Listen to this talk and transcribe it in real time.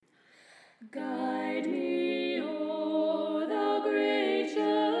Guide me, O thou great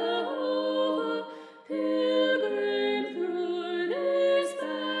Jehovah, pilgrim through this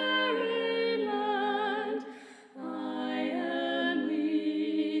barren land. I am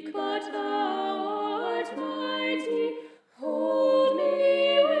weak, but thou art mighty. Hold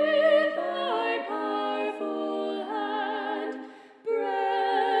me with thy powerful hand.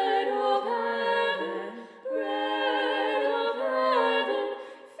 Bread of heaven,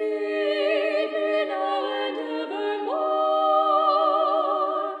 feed me now and evermore.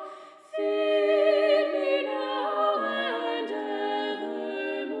 Feed me now and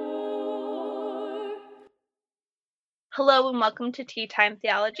evermore. Hello and welcome to Tea Time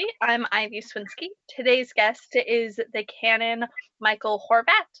Theology. I'm Ivy Swinsky. Today's guest is the canon Michael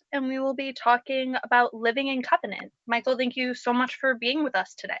Horvat, and we will be talking about living in covenant. Michael, thank you so much for being with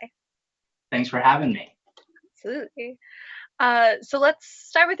us today. Thanks for having me. Absolutely. So let's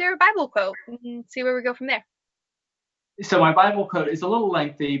start with your Bible quote and see where we go from there. So my Bible quote is a little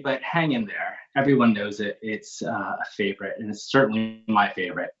lengthy, but hang in there. Everyone knows it. It's a favorite, and it's certainly my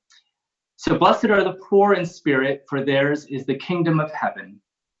favorite. So blessed are the poor in spirit, for theirs is the kingdom of heaven.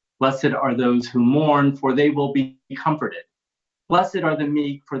 Blessed are those who mourn, for they will be comforted. Blessed are the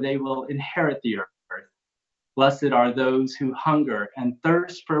meek, for they will inherit the earth. Blessed are those who hunger and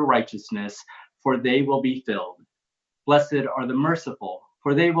thirst for righteousness, for they will be filled. Blessed are the merciful,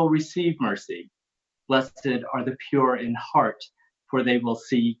 for they will receive mercy. Blessed are the pure in heart, for they will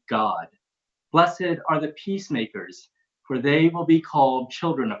see God. Blessed are the peacemakers, for they will be called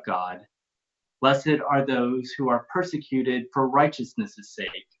children of God. Blessed are those who are persecuted for righteousness'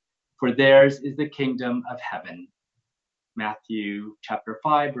 sake, for theirs is the kingdom of heaven. Matthew chapter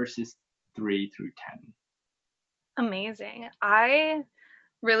 5, verses 3 through 10. Amazing. I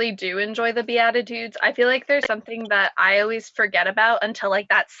really do enjoy the Beatitudes. I feel like there's something that I always forget about until like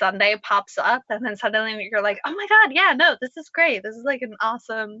that Sunday pops up, and then suddenly you're like, oh my God, yeah, no, this is great. This is like an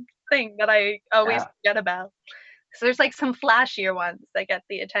awesome thing that I always forget about. So there's like some flashier ones that get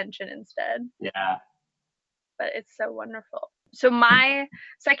the attention instead. Yeah. But it's so wonderful. So my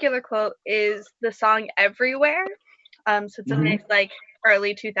secular quote is the song Everywhere. So it's a nice like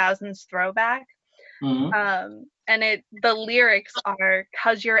early 2000s throwback. And the lyrics are,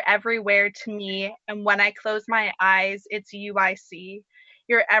 "'Cause you're everywhere to me, and when I close my eyes, it's you I see.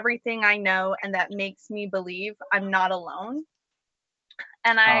 You're everything I know, and that makes me believe I'm not alone."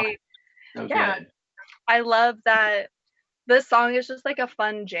 And good. I love that this song is just like a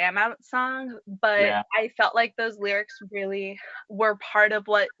fun jam out song, but I felt like those lyrics really were part of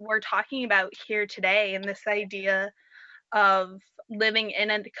what we're talking about here today, and this idea of living in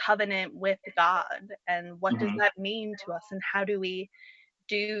a covenant with God, and what does that mean to us, and how do we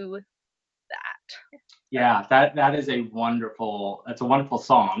do that? Yeah, that is a wonderful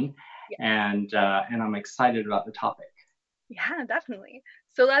song, and I'm excited about the topic. Yeah, definitely.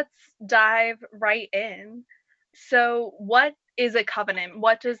 So let's dive right in. So what is a covenant?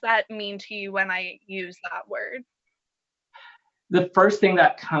 What does that mean to you when I use that word? The first thing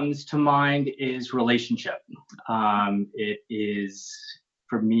that comes to mind is relationship. It is,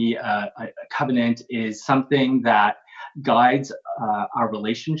 for me, a covenant is something that guides our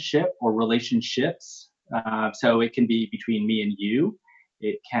relationship or relationships. So it can be between me and you.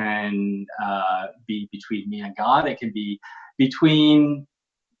 It can be between me and God. It can be between,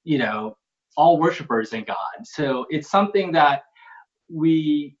 all worshipers and God. So it's something that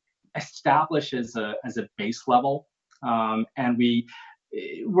we establish as a base level. And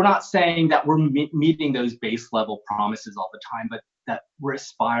we're not saying that we're meeting those base level promises all the time, but that we're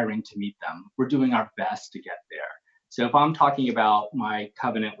aspiring to meet them. We're doing our best to get there. So if I'm talking about my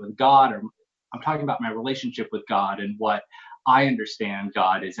covenant with God, or I'm talking about my relationship with God and what I understand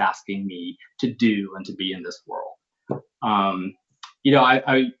God is asking me to do and to be in this world.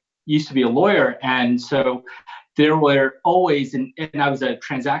 I used to be a lawyer, and so there were always, and I was a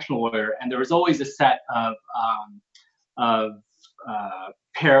transactional lawyer, and there was always a set of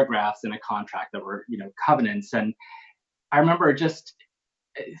paragraphs in a contract that were, covenants. And I remember just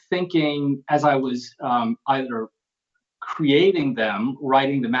thinking, as I was either creating them,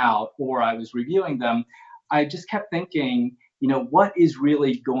 writing them out, or I was reviewing them, I just kept thinking, what is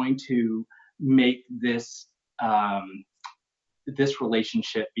really going to make this this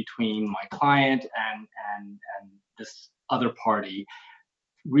relationship between my client and this other party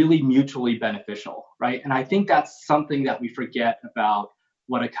really mutually beneficial, right? And I think that's something that we forget about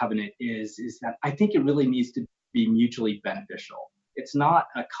what a covenant is that I think it really needs to be mutually beneficial. It's not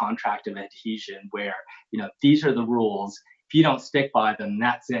a contract of adhesion where, these are the rules. If you don't stick by them,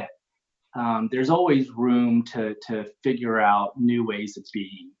 that's it. There's always room to figure out new ways of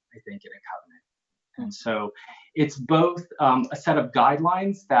being. I think, in a covenant. And so it's both a set of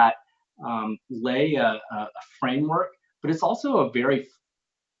guidelines that lay a framework, but it's also a very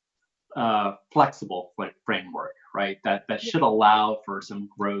flexible framework, right? That should allow for some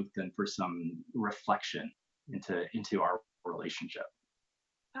growth and for some reflection into our relationship.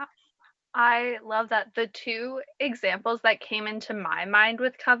 I love that. The two examples that came into my mind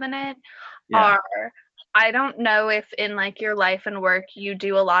with covenant are, I don't know if in like your life and work you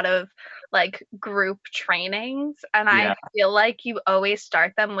do a lot of like group trainings, and I feel like you always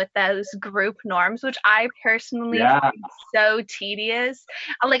start them with those group norms, which I personally find so tedious.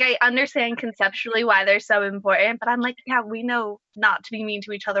 Like, I understand conceptually why they're so important, but I'm like, yeah, we know not to be mean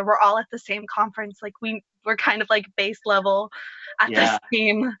to each other. We're all at the same conference. Like, we're kind of like base level at the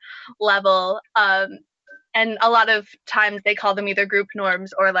same level. And a lot of times they call them either group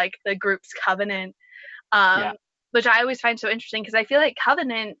norms or like the group's covenant. Which I always find so interesting, because I feel like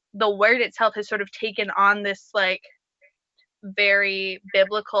covenant, the word itself, has sort of taken on this like very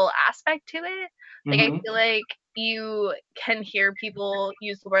biblical aspect to it. Like, I feel like you can hear people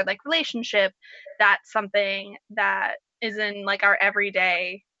use the word like relationship. That's something that is in like our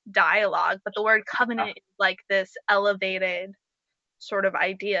everyday dialogue, but the word covenant is like this elevated sort of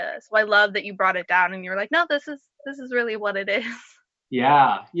idea. So I love that you brought it down and you're like, no, this is really what it is. Do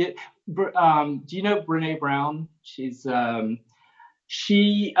you know Brene Brown? She's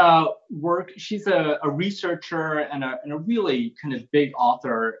she's a researcher and a really kind of big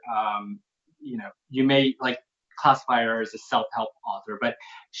author. You may like classify her as a self-help author, but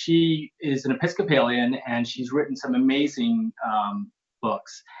she is an Episcopalian and she's written some amazing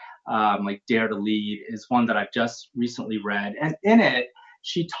books. Like Dare to Lead is one that I've just recently read, and in it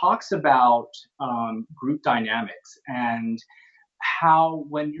she talks about group dynamics and how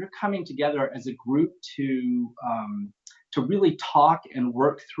when you're coming together as a group to really talk and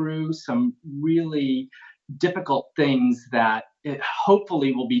work through some really difficult things that it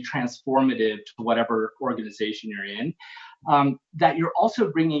hopefully will be transformative to whatever organization you're in, that you're also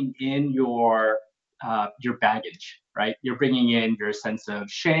bringing in your baggage, right? You're bringing in your sense of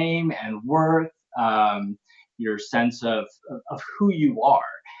shame and worth, your sense of who you are.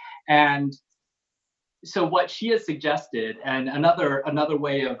 And so what she has suggested, and another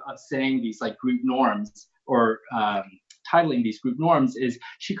way of saying these like group norms, or titling these group norms, is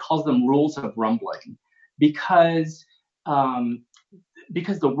she calls them rules of rumbling, because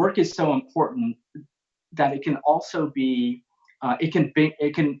the work is so important that it can also be it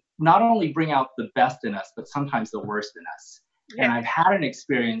can not only bring out the best in us, but sometimes the worst in us. Yeah. And I've had an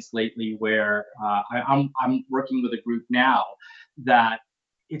experience lately where I'm working with a group now that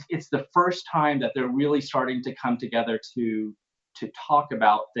it's the first time that they're really starting to come together to talk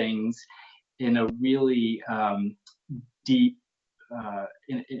about things in a really deep,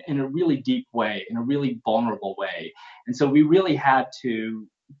 in a really deep way, in a really vulnerable way. And so we really had to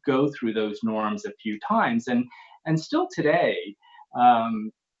go through those norms a few times, and still today, I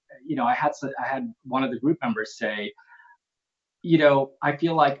had one of the group members say, I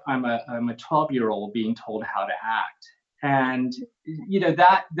feel like I'm a 12-year-old being told how to act. And,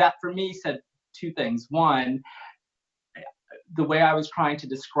 that for me said two things. One, the way I was trying to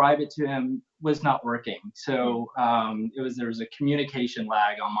describe it to him was not working. So there was a communication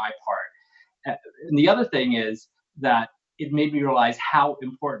lag on my part. And the other thing is that it made me realize how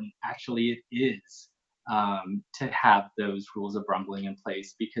important actually it is to have those rules of rumbling in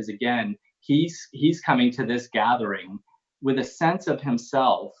place. Because again, he's coming to this gathering with a sense of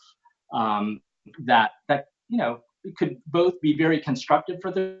himself that it could both be very constructive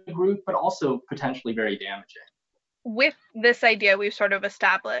for the group, but also potentially very damaging. With this idea we've sort of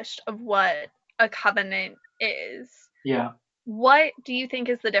established of what a covenant is, what do you think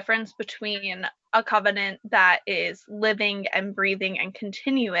is the difference between a covenant that is living and breathing and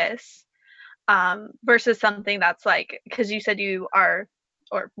continuous versus something that's like, because you said you are,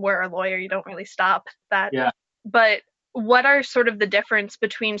 or were a lawyer, you don't really stop that. Yeah. But what are sort of the difference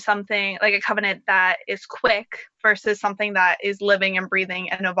between something like a covenant that is quick versus something that is living and breathing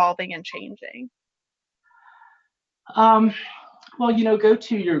and evolving and changing? Well, go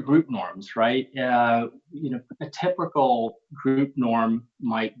to your group norms, right? A typical group norm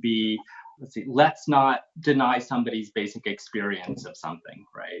might be, let's not deny somebody's basic experience of something,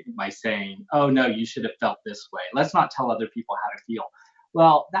 right? By saying, oh, no, you should have felt this way. Let's not tell other people how to feel.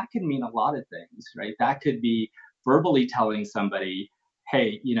 Well, that could mean a lot of things, right? That could be verbally telling somebody,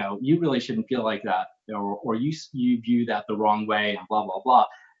 hey, you really shouldn't feel like that, or you view that the wrong way, and blah, blah, blah.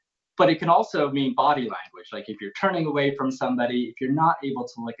 But it can also mean body language, like if you're turning away from somebody, if you're not able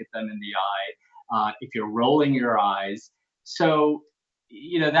to look at them in the eye, if you're rolling your eyes. So,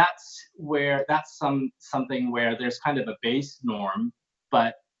 that's something where there's kind of a base norm,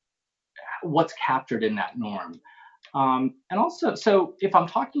 but what's captured in that norm. And also, so if I'm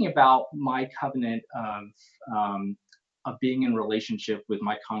talking about my covenant of being in relationship with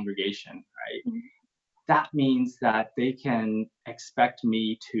my congregation, right? Mm-hmm. That means that they can expect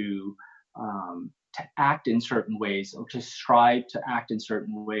me to act in certain ways, or to strive to act in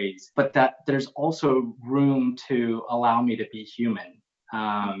certain ways, but that there's also room to allow me to be human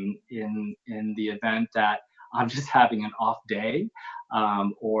in the event that I'm just having an off day,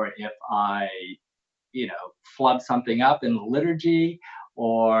 or if I flub something up in the liturgy,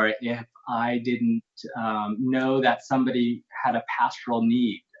 or if I didn't know that somebody had a pastoral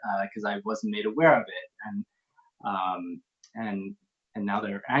need because I wasn't made aware of it, and now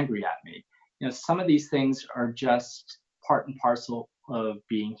they're angry at me. Some of these things are just part and parcel of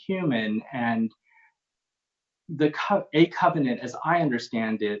being human, and a covenant, as I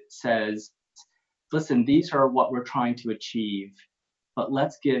understand it, says, listen, these are what we're trying to achieve, but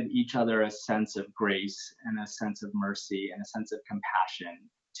let's give each other a sense of grace and a sense of mercy and a sense of compassion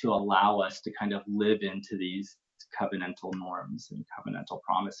to allow us to kind of live into these covenantal norms and covenantal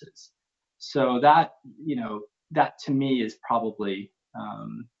promises. So that, that to me is probably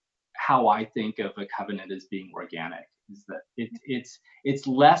how I think of a covenant as being organic, is that it's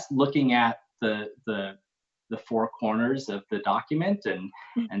less looking at the four corners of the document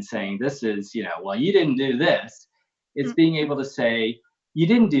and saying, this is, well, you didn't do this. It's being able to say, you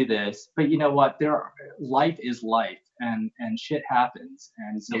didn't do this, but you know what? Life is life, and shit happens,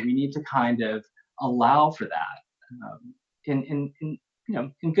 and so we need to kind of allow for that in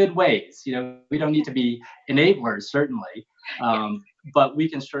good ways. We don't need to be enablers, certainly, but we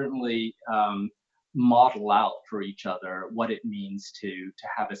can certainly model out for each other what it means to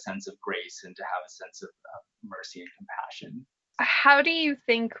have a sense of grace and to have a sense of mercy and compassion. How do you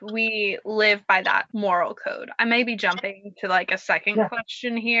think we live by that moral code? I may be jumping to like a second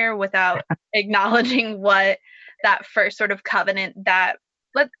question here without acknowledging what that first sort of covenant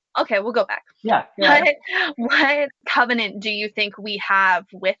we'll go back. Yeah. What covenant do you think we have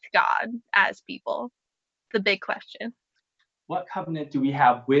with God as people? The big question. What covenant do we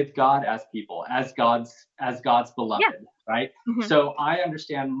have with God as people, as God's beloved, right? Mm-hmm. So I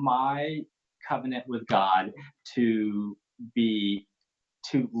understand my covenant with God to be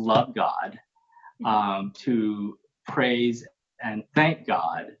to love God, to praise and thank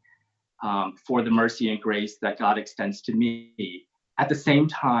God for the mercy and grace that God extends to me. At the same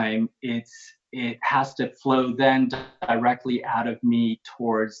time, it has to flow then directly out of me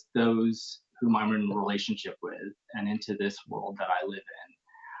towards those whom I'm in relationship with and into this world that I live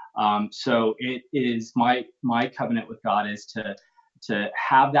in. So it is my covenant with God is to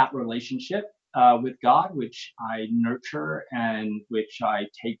have that relationship with God, which I nurture and which I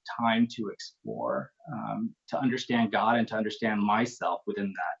take time to explore, to understand God and to understand myself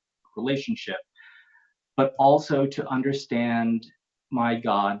within that relationship, but also to understand my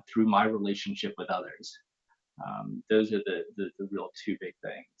God through my relationship with others. Those are the real two big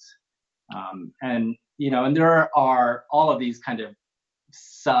things. And there are all of these kind of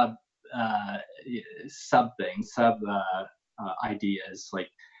sub ideas, like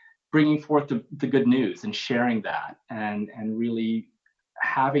bringing forth the good news and sharing that, and really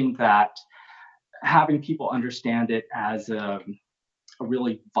having people understand it as a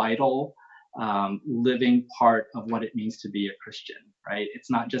really vital living part of what it means to be a Christian, right?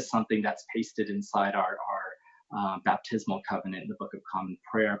 It's not just something that's pasted inside our baptismal covenant in the Book of Common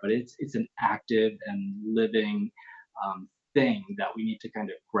Prayer, but it's an active and living thing that we need to kind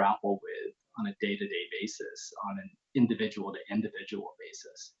of grapple with on a day-to-day basis, on an individual-to-individual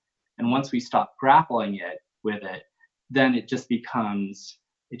basis. And once we stop grappling with it, then it just becomes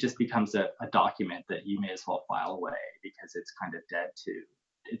a document that you may as well file away, because it's kind of dead to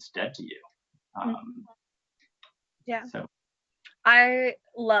you. So I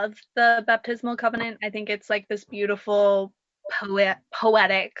love the baptismal covenant. I think it's like this beautiful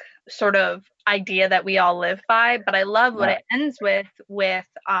poetic sort of idea that we all live by, but I love what it ends with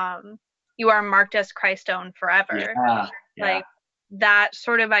you are marked as Christ's own forever. Like that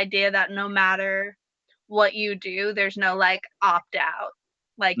sort of idea that no matter what you do, there's no like opt out.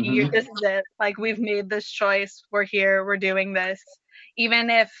 Like this is it. Like we've made this choice. We're here. We're doing this. Even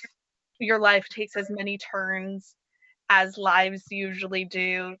if your life takes as many turns as lives usually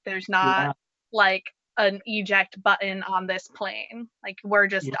do, there's not like an eject button on this plane. Like we're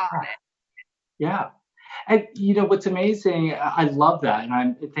just on it. Yeah. And what's amazing, I love that,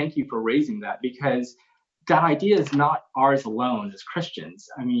 and thank you for raising that, because that idea is not ours alone as Christians.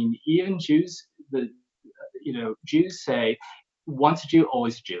 I mean, even Jews say once a Jew,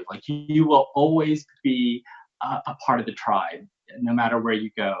 always a Jew. Like you will always be a part of the tribe, no matter where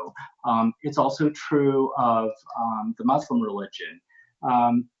you go. It's also true of the Muslim religion.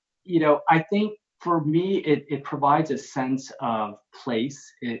 I think for me, it provides a sense of place.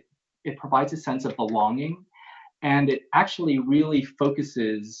 It provides a sense of belonging, and it actually really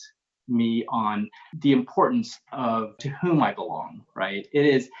focuses me on the importance of to whom I belong, right?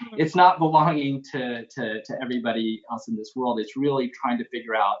 It's not belonging to everybody else in this world. It's really trying to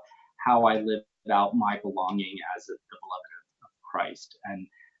figure out how I live out my belonging as the beloved of Christ. And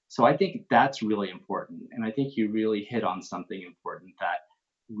so I think that's really important. And I think you really hit on something important that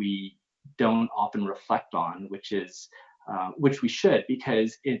we don't often reflect on, which we should,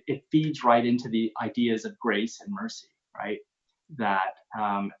 because it feeds right into the ideas of grace and mercy, right? That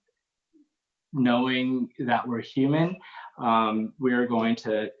knowing that we're human, we're going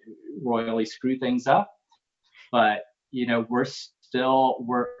to royally screw things up, but we're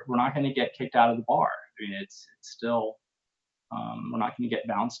not going to get kicked out of the bar. I mean, it's still we're not going to get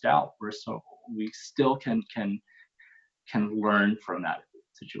bounced out. We still can learn from that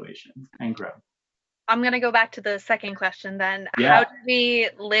situation and grow. I'm going to go back to the second question then. Yeah. How do we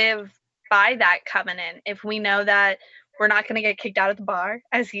live by that covenant if we know that we're not going to get kicked out of the bar,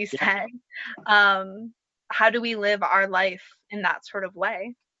 as you said? How do we live our life in that sort of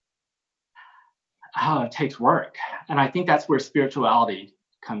way? It takes work. And I think that's where spirituality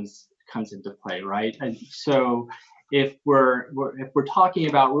comes into play, right? And so if we're talking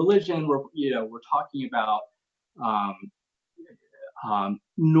about religion, we're talking about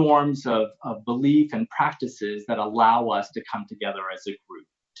norms of belief and practices that allow us to come together as a group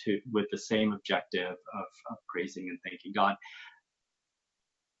with the same objective of praising and thanking God.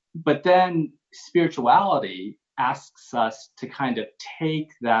 But then spirituality asks us to kind of take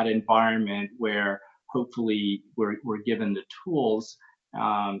that environment where hopefully we're given the tools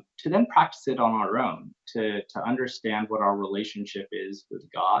to then practice it on our own, to understand what our relationship is with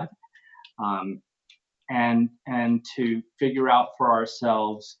God, and to figure out for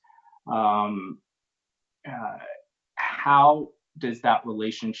ourselves how does that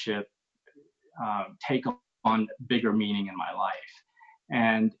relationship take on bigger meaning in my life.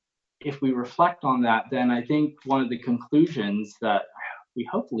 And if we reflect on that, then I think one of the conclusions that we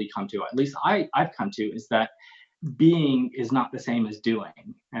hopefully come to, at least I've come to, is that being is not the same as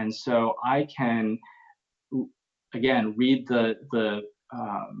doing. And so I can, again, read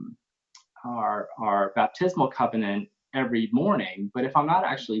our baptismal covenant every morning, but if I'm not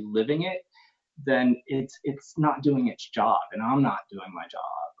actually living it, then it's not doing its job, and I'm not doing my job,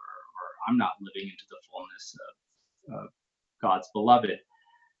 or I'm not living into the fullness of God's beloved.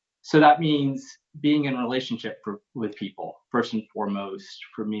 So that means being in relationship with people, first and foremost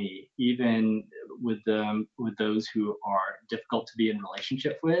for me, even with those who are difficult to be in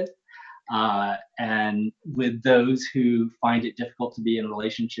relationship with, and with those who find it difficult to be in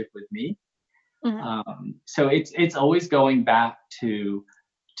relationship with me. Mm-hmm. So it's always going back to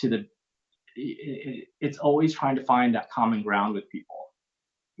it's always trying to find that common ground with people.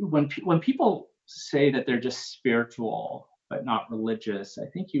 When people say that they're just spiritual but not religious, I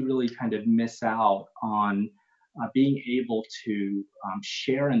think you really kind of miss out on being able to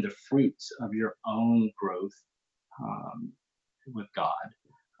share in the fruits of your own growth with God,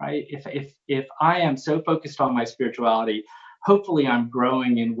 right? If I am so focused on my spirituality, hopefully I'm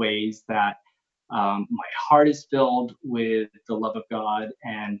growing in ways that my heart is filled with the love of God,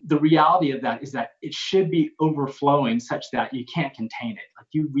 and the reality of that is that it should be overflowing such that you can't contain it. Like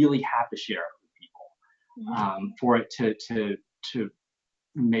you really have to share it with people for it to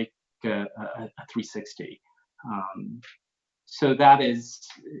make a 360. So that is,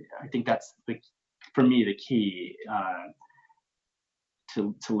 I think that's for me the key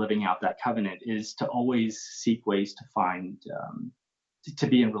to living out that covenant, is to always seek ways to find to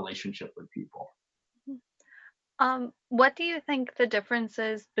be in relationship with people. What do you think the difference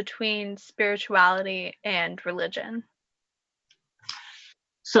is between spirituality and religion?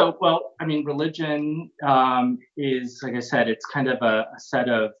 So, well, I mean, religion is, like I said, it's kind of a set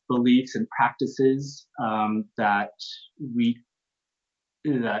of beliefs and practices that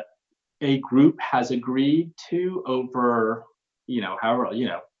a group has agreed to over, however,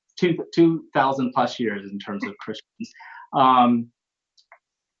 2,000 plus years in terms of Christians.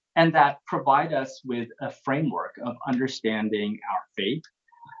 And that provide us with a framework of understanding our faith.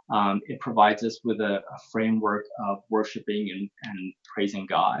 It provides us with a framework of worshiping and praising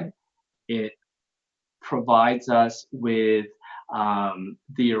God. It provides us with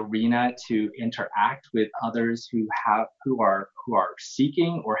the arena to interact with others who are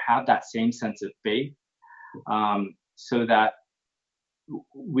seeking or have that same sense of faith, so that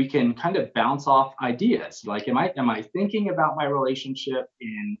we can kind of bounce off ideas. Like, am I thinking about my relationship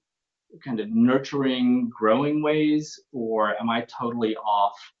in kind of nurturing, growing ways, or am I totally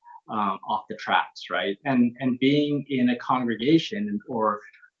off the tracks, right? And being in a congregation or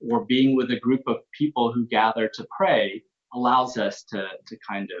being with a group of people who gather to pray allows us to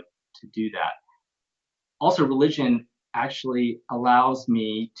kind of to do that. Also, religion actually allows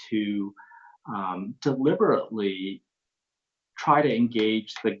me to deliberately try to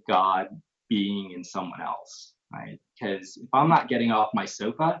engage the God being in someone else, right? Because if I'm not getting off my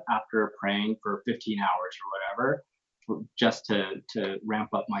sofa after praying for 15 hours or whatever, just to ramp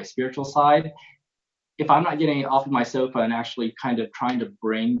up my spiritual side, if I'm not getting off of my sofa and actually kind of trying to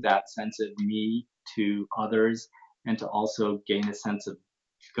bring that sense of me to others and to also gain a sense of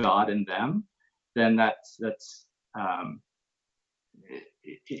God in them, then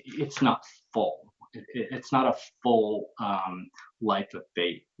it's not full. It's not a full life of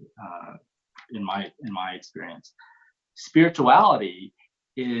faith in my experience. Spirituality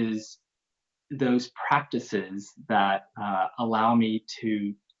is those practices that allow me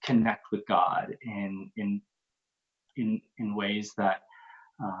to connect with God in ways that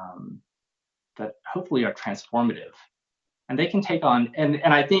that hopefully are transformative, and they can take on. And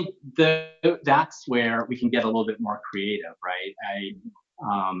I think that's where we can get a little bit more creative, right?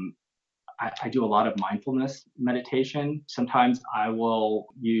 I do a lot of mindfulness meditation. Sometimes I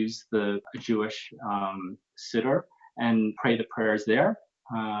will use the Jewish Siddur and pray the prayers there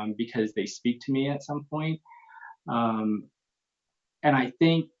because they speak to me at some point. And I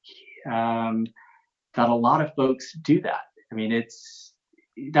think that a lot of folks do that. I mean,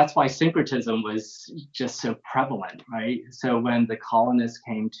 that's why syncretism was just so prevalent, right? So when the colonists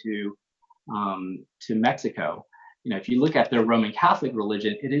came to Mexico, if you look at their Roman Catholic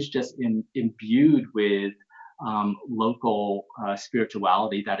religion, it is just imbued with local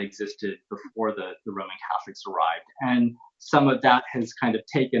spirituality that existed before the Roman Catholics arrived. And some of that has kind of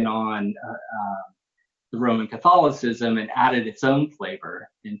taken on the Roman Catholicism and added its own flavor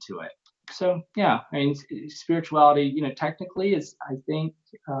into it. So yeah, I mean, spirituality, technically is, I think,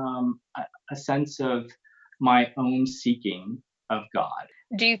 a sense of my own seeking of God.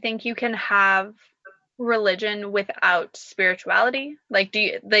 Do you think you can have religion without spirituality? Like,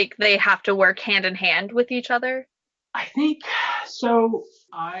 they have to work hand in hand with each other? I think so.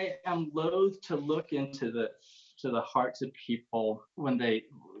 I am loath to look into the hearts of people when they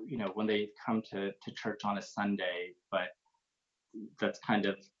come to church on a Sunday, but that's kind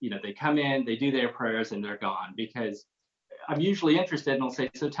of, they come in, they do their prayers, and they're gone, because I'm usually interested, and I'll say,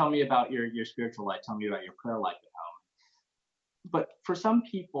 so tell me about your spiritual life, tell me about your prayer life at home. But for some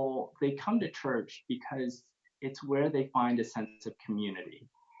people, they come to church because it's where they find a sense of community,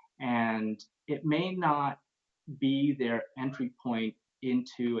 and it may not be their entry point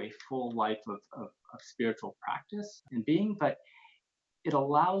into a full life of spiritual practice and being, but it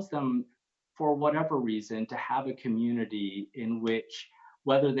allows them, for whatever reason, to have a community in which,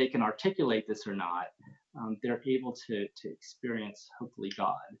 whether they can articulate this or not, they're able to experience, hopefully,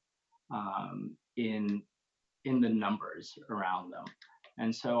 God in the numbers around them.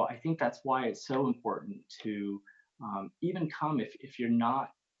 And so I think that's why it's so important to even come if you're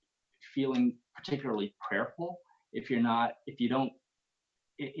not feeling particularly prayerful, if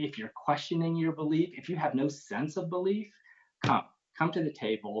you're questioning your belief, if you have no sense of belief, come to the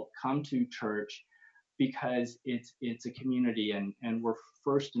table, come to church, because it's a community, and we're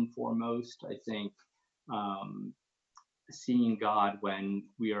first and foremost, I think, seeing God when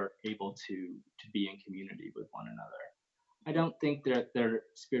we are able to be in community with one another. I don't think their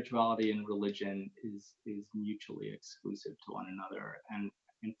spirituality and religion is mutually exclusive to one another, and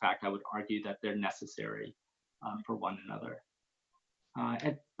in fact, I would argue that they're necessary for one another.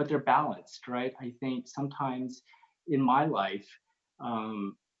 But they're balanced, right? I think sometimes in my life,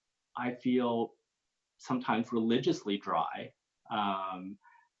 I feel sometimes religiously dry,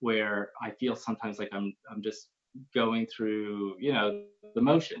 where I feel sometimes like I'm just going through, the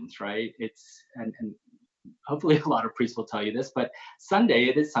motions, right? And hopefully a lot of priests will tell you this, but Sunday,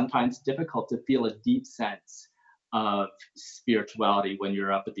 it is sometimes difficult to feel a deep sense of spirituality when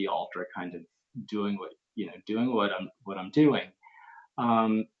you're up at the altar, kind of doing what I'm doing.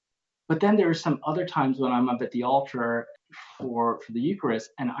 But then there are some other times when I'm up at the altar for the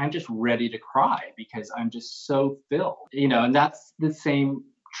Eucharist, and I'm just ready to cry because I'm just so filled, and that's the same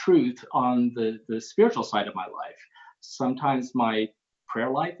truth on the spiritual side of my life. Sometimes my prayer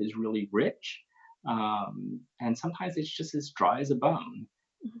life is really rich, and sometimes it's just as dry as a bone.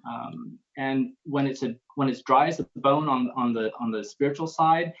 And when it's dry as a bone on the spiritual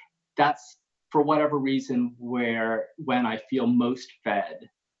side, that's for whatever reason, when I feel most fed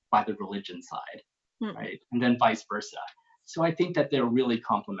by the religion side, right? And then vice versa. So I think that they're really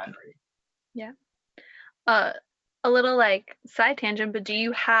complementary. Yeah. A little like side tangent, but do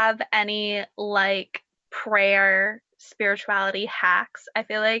you have any like prayer spirituality hacks? I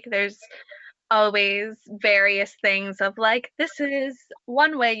feel like there's always various things of like, this is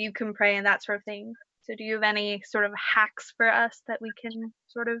one way you can pray and that sort of thing. So do you have any sort of hacks for us that we can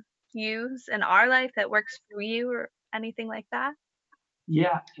sort of use in our life that works for you or anything like that?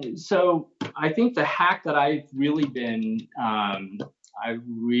 Yeah. So I think the hack that I've really been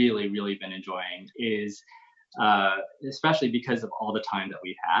enjoying is, especially because of all the time that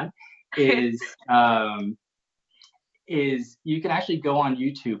we've had, is you can actually go on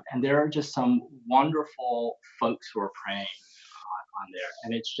YouTube and there are just some wonderful folks who are praying on there,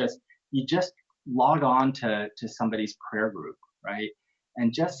 and it's just you just log on to somebody's prayer group, right?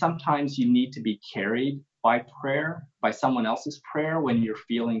 And just sometimes you need to be carried by prayer, by someone else's prayer when you're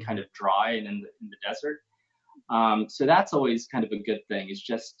feeling kind of dry and in the desert. So that's always kind of a good thing. It's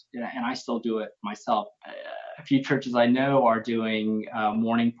just, and I still do it myself. A few churches I know are doing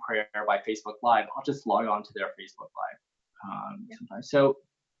morning prayer by Facebook Live. I'll just log on to their Facebook Live sometimes. So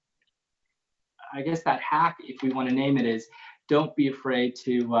I guess that hack, if we want to name it, is don't be afraid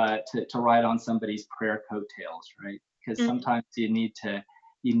to ride on somebody's prayer coattails, right? Because sometimes you need that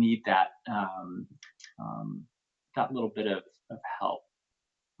that little bit of help.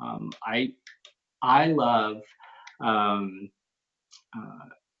 I love what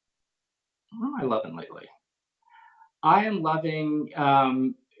am I loving lately? I am loving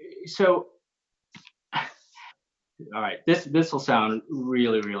so. All right, this will sound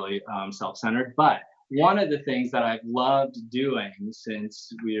really self-centered, but one of the things that I've loved doing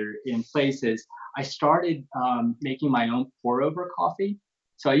since we're in place is I started making my own pour-over coffee.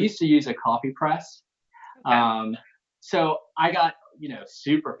 So I used to use a coffee press. Okay. So I got,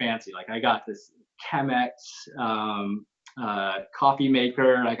 super fancy. Like I got this Chemex coffee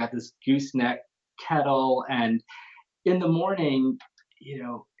maker. I got this gooseneck kettle. And in the morning,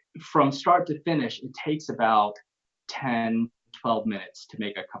 from start to finish, it takes about 10, 12 minutes to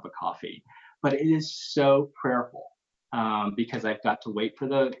make a cup of coffee. But it is so prayerful because I've got to wait for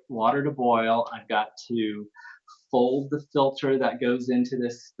the water to boil. I've got to fold the filter that goes into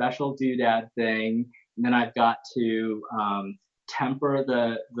this special doodad thing. And then I've got to temper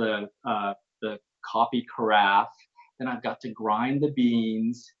the coffee carafe. Then I've got to grind the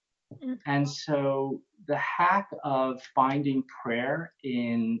beans. And so the hack of finding prayer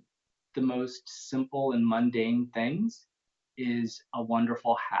in the most simple and mundane things is a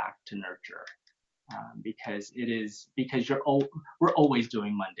wonderful hack to nurture, because we're always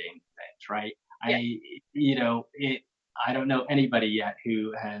doing mundane things, right? Yeah. I don't know anybody yet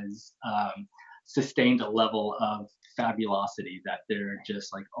who has sustained a level of fabulosity that they're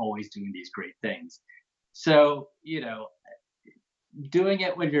just like always doing these great things. So, doing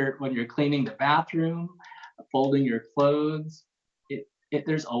it when you're cleaning the bathroom, folding your clothes,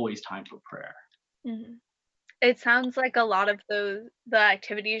 there's always time for prayer. Mm-hmm. It sounds like a lot of the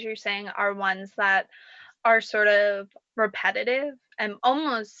activities you're saying are ones that are sort of repetitive and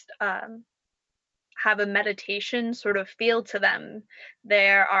almost have a meditation sort of feel to them.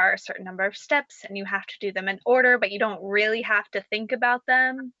 There are a certain number of steps and you have to do them in order, but you don't really have to think about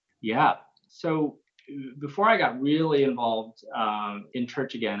them. Yeah. So before I got really involved in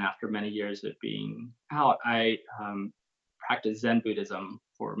church again after many years of being out, I practiced Zen Buddhism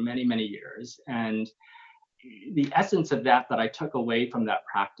for many years. And the essence of that I took away from that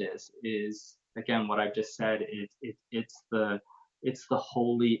practice is, again, what I've just said, it's the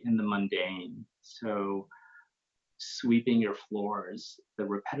holy in the mundane. So sweeping your floors, the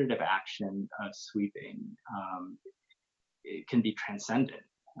repetitive action of sweeping, it can be transcendent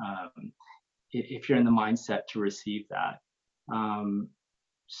if you're in the mindset to receive that.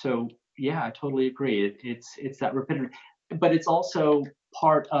 So yeah, I totally agree. It's that repetitive, but it's also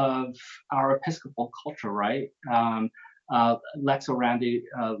part of our Episcopal culture, right? Lex orandi,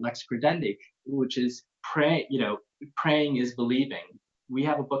 lex credendi, which is pray. Praying is believing. We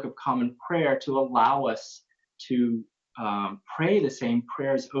have a Book of Common Prayer to allow us to pray the same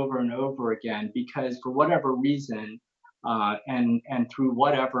prayers over and over again, because for whatever reason, and through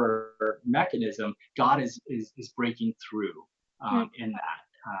whatever mechanism, God is breaking through in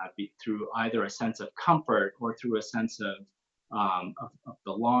that, through either a sense of comfort or through a sense of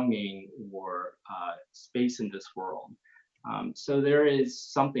belonging or space in this world. So there is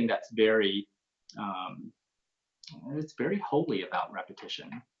something that's very it's very holy about repetition.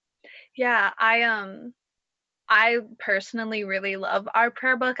 Yeah, I personally really love our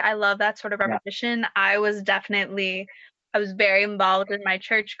prayer book. I love that sort of repetition. I was very involved in my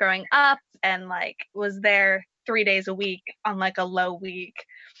church growing up, and like was there 3 days a week on like a low week.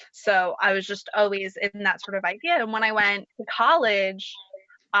 So I was just always in that sort of idea. And when I went to college,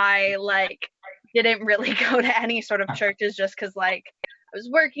 I like didn't really go to any sort of churches just because like I was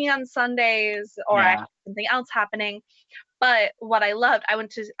working on Sundays or I had something else happening. But what I loved, I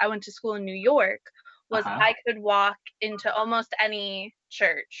went to school in New York, was I could walk into almost any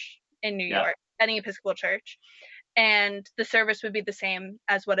church in New York, any Episcopal church, and the service would be the same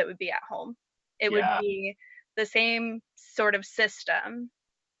as what it would be at home. It would be the same sort of system.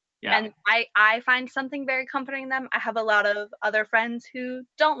 Yeah. And I find something very comforting in them. I have a lot of other friends who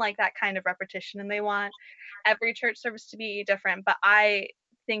don't like that kind of repetition, and they want every church service to be different. But I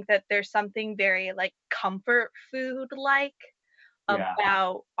think that there's something very like comfort food like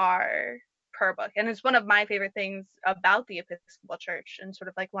about our prayer book. And it's one of my favorite things about the Episcopal Church, and sort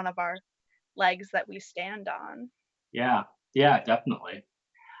of like one of our legs that we stand on. Yeah, definitely.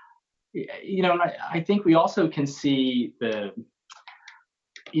 You know, and I think we also can see the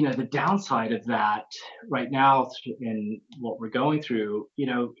downside of that right now in what we're going through,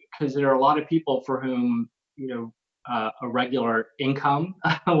 because there are a lot of people for whom, a regular income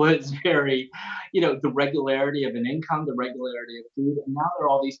was very, the regularity of an income, the regularity of food. And now there are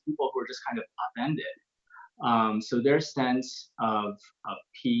all these people who are just kind of upended. So their sense of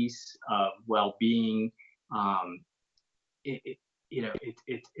peace, of well-being,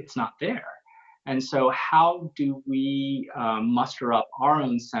 it's not there. And so how do we muster up our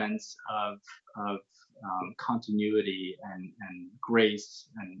own sense of continuity and grace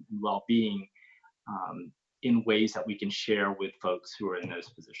and well-being in ways that we can share with folks who are in those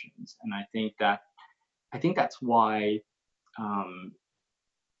positions? And I think that's why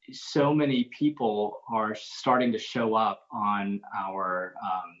so many people are starting to show up on our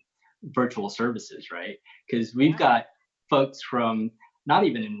virtual services, right? Because we've got folks from not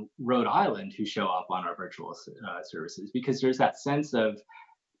even in Rhode Island who show up on our virtual services, because there's that sense of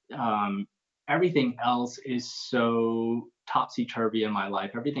everything else is so topsy-turvy in my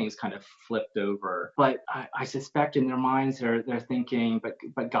life. Everything is kind of flipped over. But I suspect in their minds they're thinking,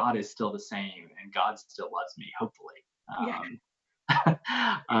 but God is still the same, and God still loves me, hopefully.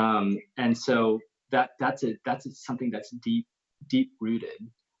 And so that's something that's deep rooted.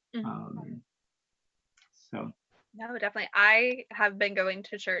 So. No, definitely. I have been going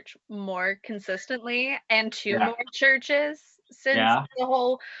to church more consistently and to more churches since the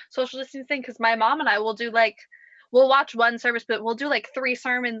whole social distancing thing, because my mom and I will do we'll watch one service, but we'll do like 3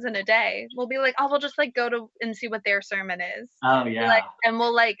 sermons in a day. We'll be like, we'll just like go to and see what their sermon is. Oh yeah. And we're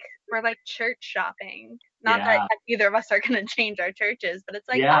like church shopping. Not that either of us are going to change our churches, but it's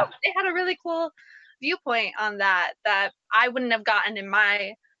like, they had a really cool viewpoint on that I wouldn't have gotten in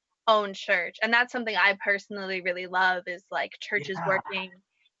my own church. And that's something I personally really love, is like churches working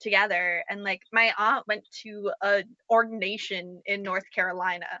together. And like my aunt went to an ordination in North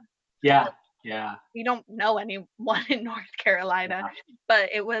Carolina. We don't know anyone in North Carolina, but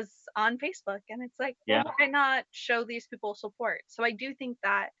it was on Facebook, and it's like, why not show these people support? So I do think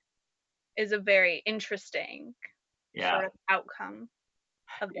that is a very interesting sort of outcome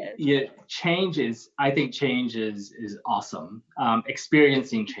of this. I think change is awesome.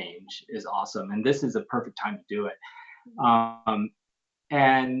 Experiencing change is awesome, and this is a perfect time to do it.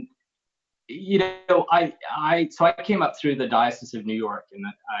 And so I came up through the Diocese of New York, and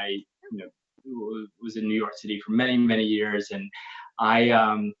I was in New York City for many years. And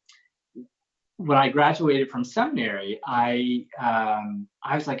when I graduated from seminary, I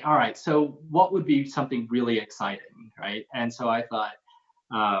was like, all right, so what would be something really exciting, right? And so I thought,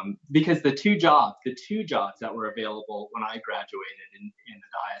 because the two jobs that were available when I graduated in the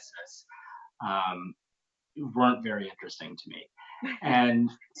diocese weren't very interesting to me.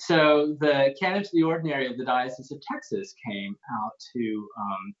 And so the canon to the ordinary of the Diocese of Texas came out to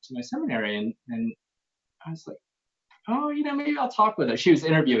my seminary, and I was like, maybe I'll talk with her. She was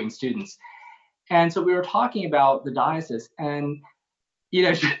interviewing students. And so we were talking about the diocese, and she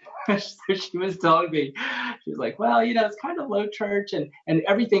was telling me, she was like, well, it's kind of low church, and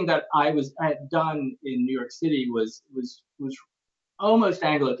everything that I had done in New York City was almost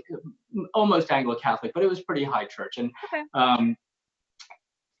Anglo-Catholic, but it was pretty high church. And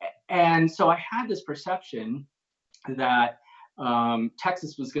and so I had this perception that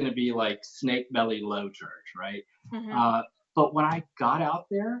Texas was going to be like snake belly low church, right? But when I got out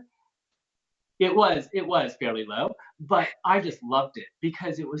there, it was fairly low, but I just loved it,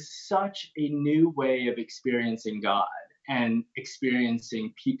 because it was such a new way of experiencing God and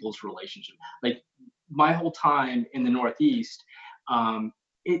experiencing people's relationship. Like my whole time in the Northeast,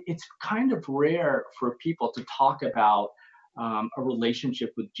 it's kind of rare for people to talk about a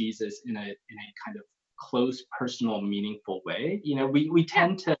relationship with Jesus in a kind of close, personal, meaningful way. You know, we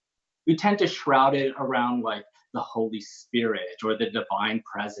tend to shroud it around like the Holy Spirit or the divine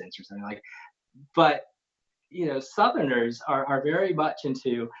presence or something like. But you know, Southerners are very much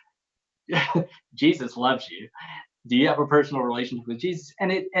into Jesus loves you. Do you have a personal relationship with Jesus?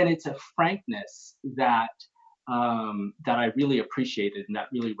 And it's a frankness that that I really appreciated and that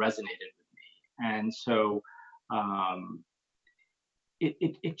really resonated with me. And so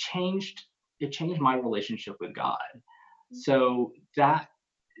it changed my relationship with God. So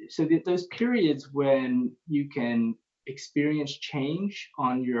those periods when you can experience change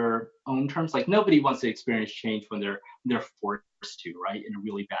on your own terms, like nobody wants to experience change when they're forced to, right, in a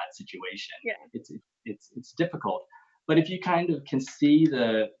really bad situation. Yeah. It's difficult. But if you kind of can see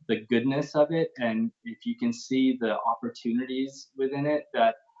the goodness of it, and if you can see the opportunities within it,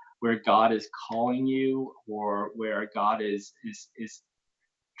 that where God is calling you, or where God is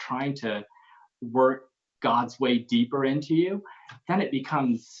trying to work God's way deeper into you, then it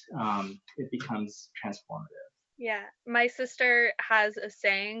becomes transformative. Yeah, my sister has a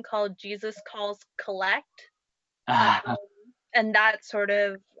saying called "Jesus calls collect," and that sort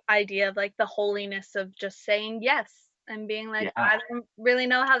of idea of like the holiness of just saying yes and being like, I don't really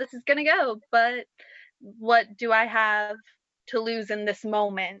know how this is gonna go, but what do I have to lose in this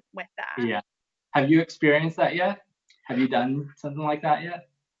moment with that? Yeah. Have you experienced that yet? Have you done something like that yet?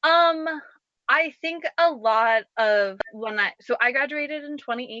 I think a lot of so I graduated in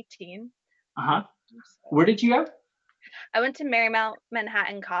 2018. Uh-huh. Where did you go? I went to Marymount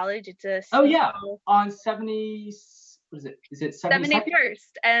Manhattan College. It's a on 70. What is it? Is it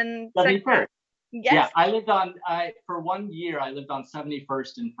 71st and 71st? Yes. Yeah, for 1 year I lived on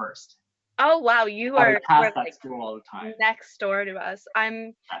 71st and First. Oh wow, you I were past that like school all the time. Next door to us.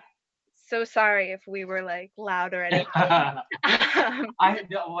 I'm so sorry if we were like loud or anything. I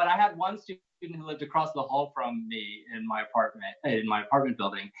had one student who lived across the hall from me in my apartment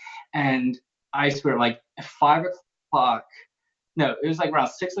building, and I swear, like at 5 o'clock, no, it was like around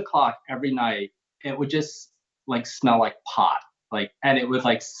 6 o'clock every night, it would just like smell like pot, like, and it would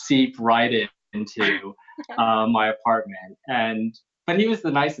like seep right into my apartment. But he was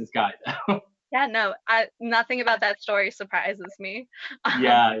the nicest guy though. Yeah, no, nothing about that story surprises me.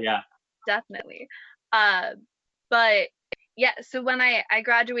 Yeah. Definitely. But yeah, so when I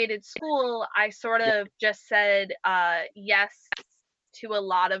graduated school, I sort of just said yes to a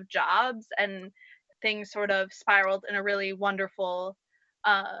lot of jobs, and things sort of spiraled in a really wonderful,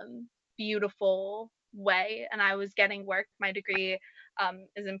 beautiful way. And I was getting work. My degree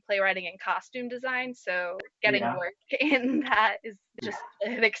is in playwriting and costume design, so getting work in that is just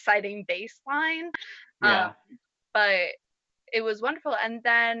an exciting baseline. But it was wonderful. And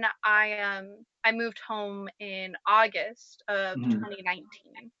then I moved home in August of 2019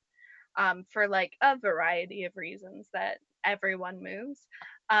 for like a variety of reasons that everyone moves.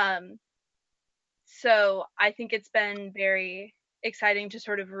 So I think it's been very exciting to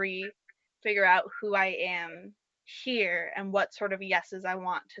sort of figure out who I am here and what sort of yeses I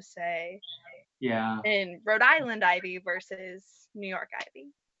want to say in Rhode Island Ivy versus New York Ivy.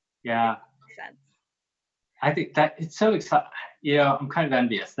 Yeah. Sense. I think that it's so exciting. You know, I'm kind of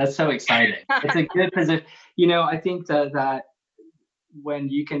envious. That's so exciting. It's a good position. You know, I think that when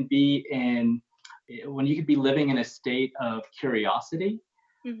you can be living in a state of curiosity,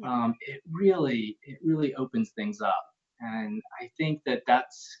 it really opens things up. And I think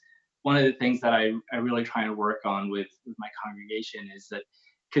that's one of the things that I really try to work on with my congregation, is that,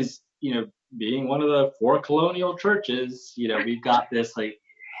 because, you know, being one of the 4 colonial churches, you know, we've got this like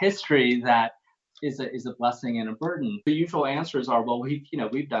history that is a blessing and a burden. The usual answers are, well,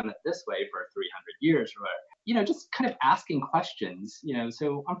 we've done it this way for 300 years, or whatever. You know, just kind of asking questions, you know,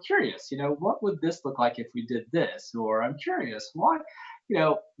 so I'm curious, you know, what would this look like if we did this? Or I'm curious, why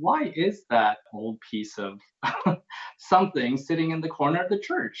is that old piece of something sitting in the corner of the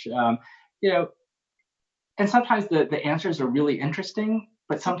church? You know, and sometimes the answers are really interesting,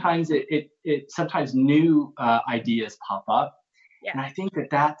 but sometimes sometimes new ideas pop up. Yeah. And I think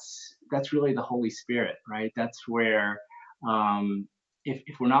that's really the Holy Spirit, right? That's where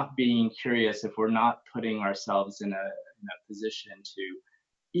if we're not being curious, if we're not putting ourselves in a position to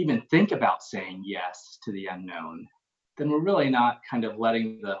even think about saying yes to the unknown, then we're really not kind of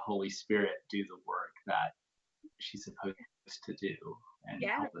letting the Holy Spirit do the work that she's supposed to do and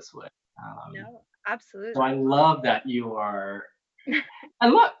help us with. No, absolutely. So I love that you are.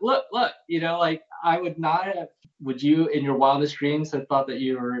 And look, you know, like I would not have, would you in your wildest dreams have thought that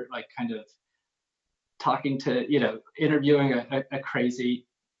you were like kind of talking to, interviewing a crazy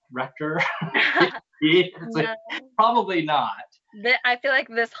rector. It's like, probably not. I feel like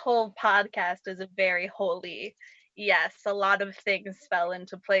this whole podcast is a very holy. Yes, a lot of things fell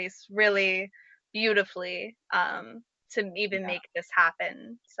into place really beautifully to even make this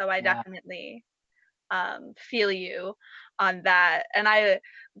happen. So I definitely feel you on that. And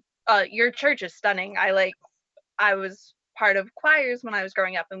your church is stunning. I was part of choirs when I was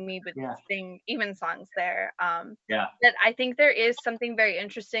growing up, and we would sing evensongs there. But I think there is something very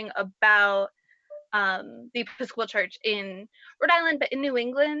interesting about the Episcopal Church in Rhode Island, but in New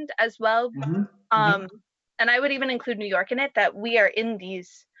England as well. And I would even include New York in it, that we are in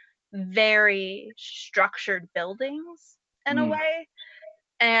these very structured buildings in a way.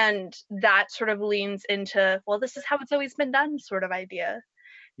 And that sort of leans into, well, this is how it's always been done sort of idea.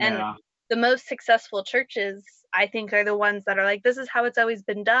 And the most successful churches, I think, are the ones that are like, this is how it's always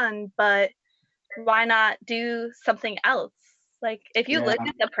been done, but why not do something else? Like, if you look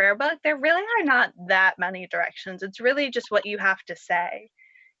at the prayer book, there really are not that many directions. It's really just what you have to say.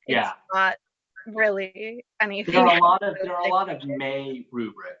 It's not really anything. There are a lot of may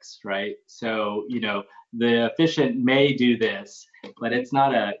rubrics, right? So, the officiant may do this, but it's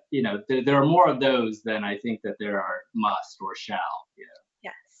not there are more of those than I think that there are must or shall.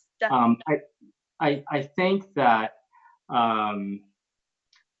 Yes, definitely. I think that one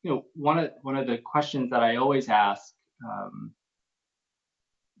of the questions that I always ask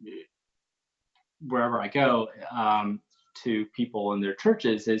wherever I go to people in their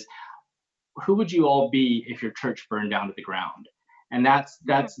churches is, who would you all be if your church burned down to the ground? And that's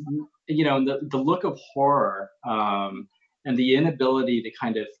the look of horror and the inability to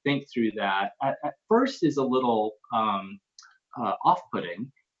kind of think through that at first is a little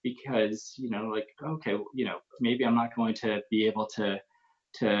off-putting, because maybe I'm not going to be able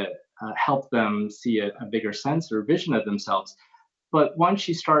to help them see a bigger sense or vision of themselves. But once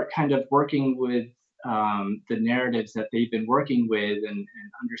you start kind of working with the narratives that they've been working with and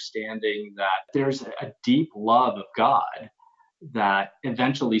understanding that there's a deep love of God that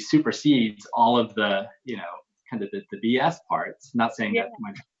eventually supersedes all of the, kind of the BS parts. Not saying that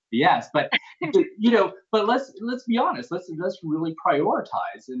much BS, but but let's be honest. Let's really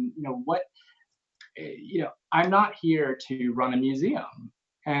prioritize. And I'm not here to run a museum,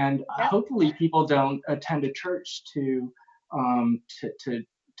 and hopefully people don't attend a church to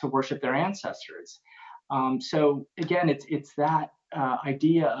worship their ancestors. So again, it's that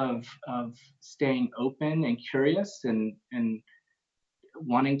idea of staying open and curious and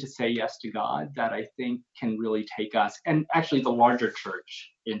wanting to say yes to God that I think can really take us, and actually the larger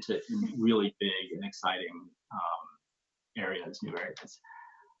church, into really big and exciting areas, new areas.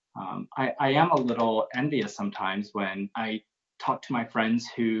 I am a little envious sometimes when I talk to my friends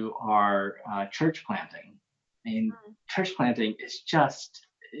who are church planting. I mean, church planting is just,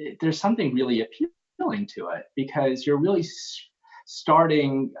 there's something really appealing to it, because you're really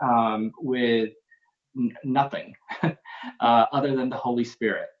starting with nothing other than the Holy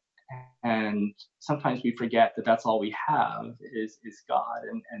Spirit. And sometimes we forget that that's all we have is God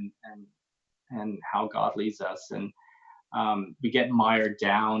and how God leads us. And we get mired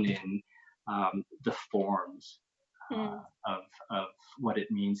down in the forms of what it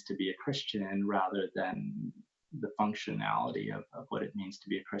means to be a Christian, rather than the functionality of what it means to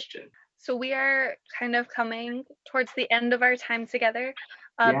be a Christian. So we are kind of coming towards the end of our time together.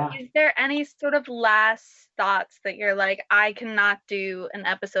 Is there any sort of last thoughts that you're like, I cannot do an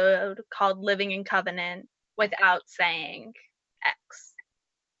episode called Living in Covenant without saying X?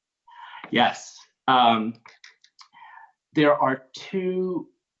 Yes. There are two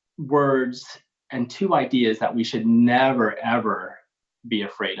words and two ideas that we should never, ever be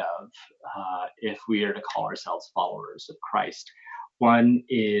afraid of if we are to call ourselves followers of Christ. One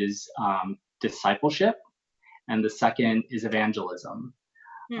is discipleship, and the second is evangelism.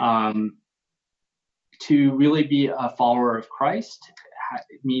 To really be a follower of Christ,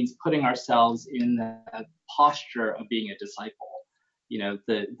 it means putting ourselves in the posture of being a disciple.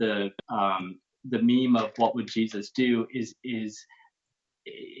 The meme of what would Jesus do is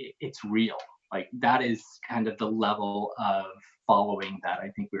it's real. Like, that is kind of the level of following that I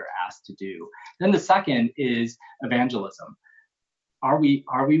think we're asked to do. Then the second is evangelism. Are we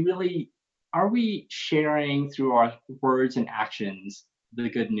sharing through our words and actions the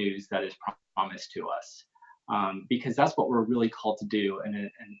good news that is promised to us? Because that's what we're really called to do.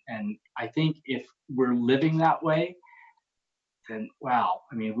 And I think if we're living that way, then wow,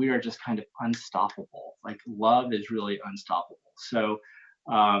 I mean, we are just kind of unstoppable. Like, love is really unstoppable. So,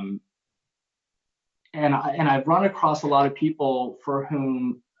 and I've run across a lot of people for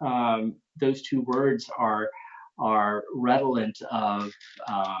whom those two words are redolent of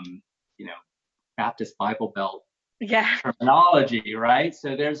Baptist Bible Belt terminology, right?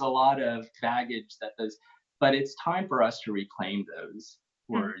 So there's a lot of baggage but it's time for us to reclaim those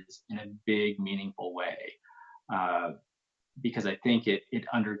words in a big, meaningful way, because I think it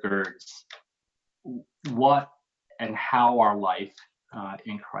undergirds what and how our life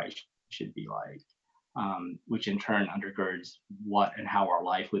in Christ should be like, which in turn undergirds what and how our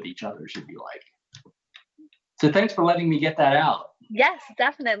life with each other should be like. So thanks for letting me get that out. Yes,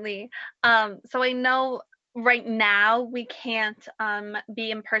 definitely. So I know right now we can't be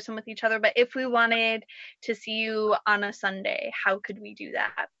in person with each other, but if we wanted to see you on a Sunday, how could we do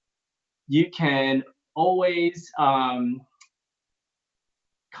that? You can always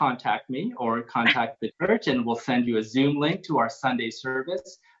contact me or contact the church, and we'll send you a Zoom link to our Sunday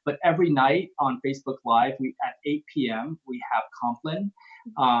service. But every night on Facebook Live, at 8 p.m., we have Compline,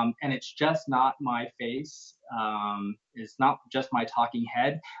 and it's just not my face. It's not just my talking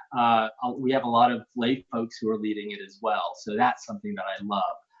head. We have a lot of lay folks who are leading it as well. So that's something that I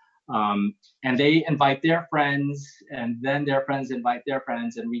love. And they invite their friends, and then their friends invite their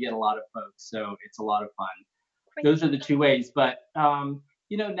friends, and we get a lot of folks. So it's a lot of fun. Great. Those are the two ways. But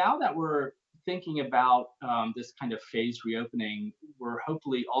now that we're thinking about this kind of phased reopening, we're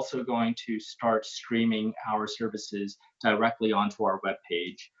hopefully also going to start streaming our services directly onto our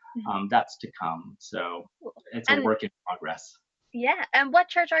webpage. That's to come. So it's a work in progress. Yeah. And what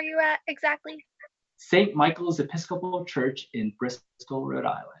church are you at exactly? St. Michael's Episcopal Church in Bristol, Rhode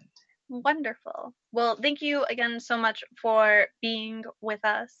Island. Wonderful. Well, thank you again so much for being with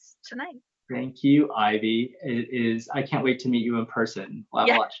us tonight. Thank you, Ivy. I can't wait to meet you in person. We'll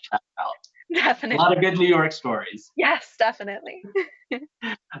have a lot to chat about. Definitely. A lot of good New York stories. Yes, definitely.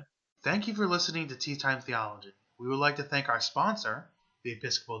 Thank you for listening to Tea Time Theology. We would like to thank our sponsor, the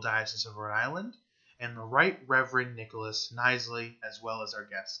Episcopal Diocese of Rhode Island, and the Right Reverend Nicholas Knisely, as well as our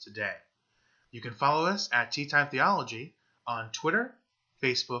guests today. You can follow us at Tea Time Theology on Twitter,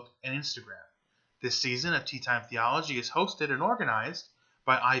 Facebook, and Instagram. This season of Tea Time Theology is hosted and organized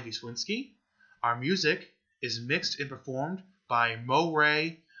by Ivy Swinsky. Our music is mixed and performed by Mo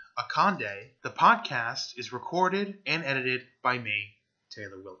Ray Akande. The podcast is recorded and edited by me,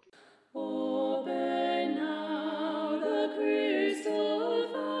 Taylor Wilkie. Open now the crystal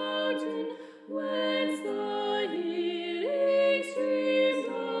fountain, whence the